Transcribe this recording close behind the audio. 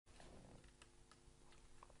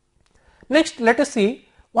Next, let us see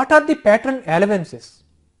what are the pattern allowances.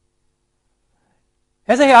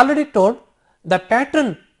 As I already told, the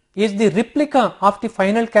pattern is the replica of the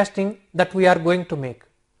final casting that we are going to make.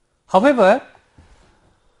 However,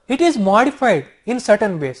 it is modified in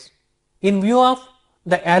certain ways in view of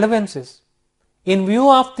the allowances. In view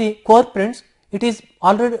of the core prints, it is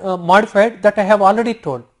already modified, that I have already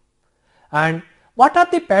told. And what are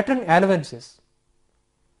the pattern allowances?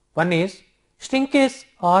 One is shrinkage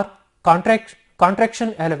or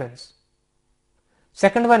contraction allowance.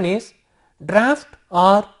 Second one is draft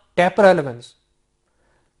or taper allowance.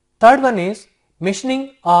 Third one is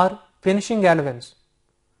machining or finishing allowance.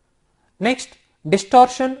 Next,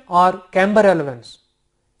 distortion or camber allowance.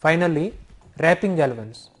 Finally, wrapping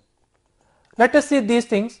allowance. Let us see these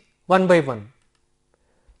things one by one.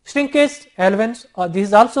 Shrinkage allowance, or this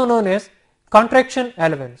is also known as contraction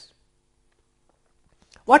allowance.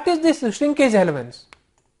 What is this shrinkage allowance?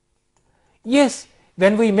 Yes,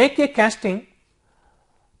 when we make a casting,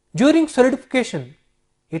 during solidification,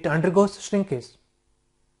 it undergoes shrinkage.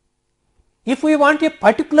 If we want a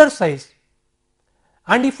particular size,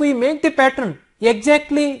 and if we make the pattern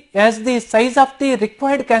exactly as the size of the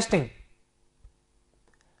required casting,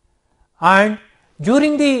 and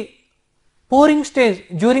during the pouring stage,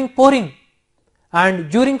 during pouring and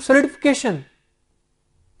during solidification,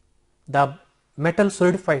 the metal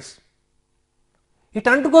solidifies. It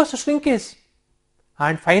undergoes shrinkage,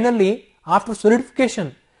 and finally after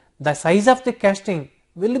solidification, the size of the casting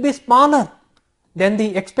will be smaller than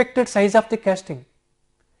the expected size of the casting.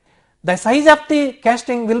 The size of the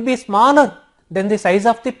casting will be smaller than the size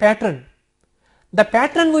of the pattern. The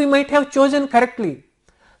pattern we might have chosen correctly.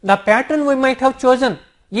 The pattern we might have chosen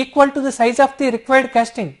equal to the size of the required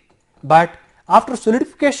casting, but after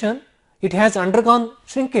solidification it has undergone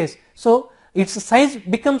shrinkage, so its size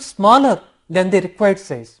becomes smaller than the required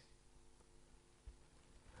size.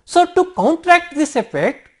 So to counteract this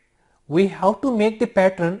effect, we have to make the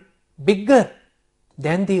pattern bigger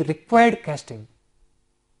than the required casting.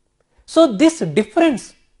 So this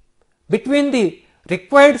difference between the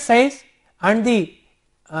required size and the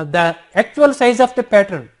actual size of the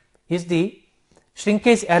pattern is the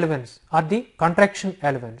shrinkage allowance or the contraction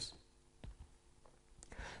allowance.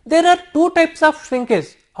 There are two types of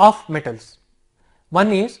shrinkage of metals.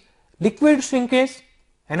 One is liquid shrinkage,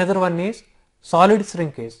 another one is solid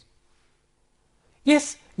shrinkage.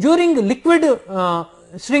 Yes, during liquid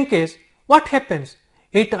shrinkage, what happens?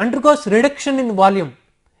 It undergoes reduction in volume.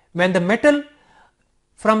 When the metal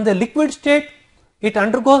from the liquid state, it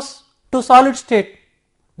undergoes to solid state,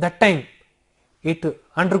 that time it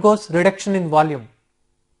undergoes reduction in volume.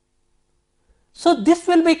 So this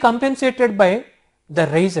will be compensated by the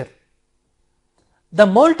riser. The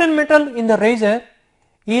molten metal in the riser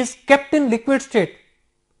is kept in liquid state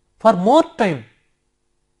for more time.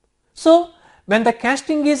 So when the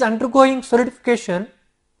casting is undergoing solidification,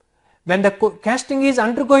 when the casting is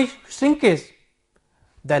undergoing shrinkage,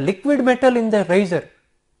 the liquid metal in the riser,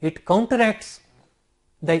 it counteracts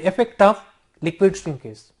the effect of liquid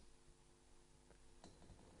shrinkage.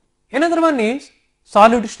 Another one is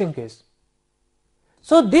solid shrinkage.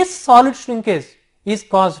 So this solid shrinkage is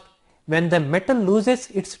caused when the metal loses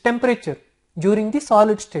its temperature during the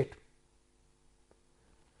solid state.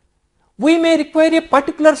 We may require a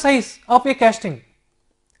particular size of a casting,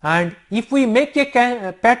 and if we make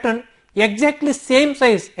a pattern exactly same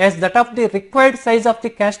size as that of the required size of the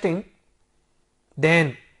casting,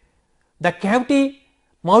 then the cavity,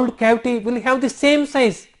 mold cavity will have the same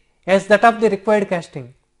size as that of the required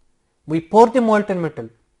casting. We pour the molten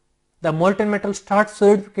metal starts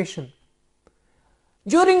solidification.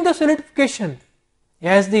 During the solidification,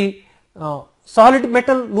 as the solid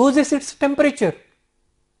metal loses its temperature,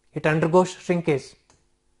 it undergoes shrinkage.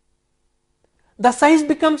 The size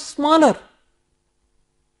becomes smaller.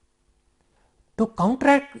 To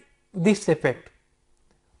counteract this effect,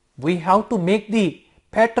 we have to make the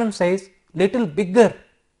pattern size little bigger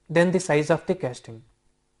than the size of the casting.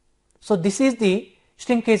 So this is the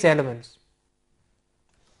shrinkage allowance.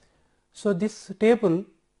 So this table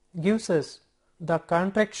gives us the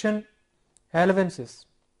contraction allowances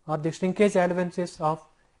or the shrinkage allowances of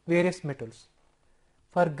various metals.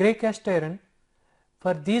 For grey cast iron,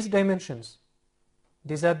 for these dimensions,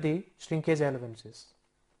 these are the shrinkage allowances.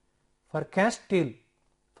 For cast steel,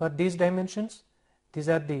 for these dimensions, these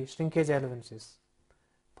are the shrinkage allowances.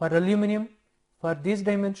 For aluminum, for these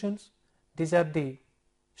dimensions, these are the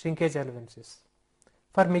shrinkage allowances.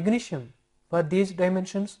 For magnesium, for these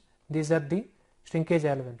dimensions, these are the shrinkage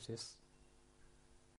allowances.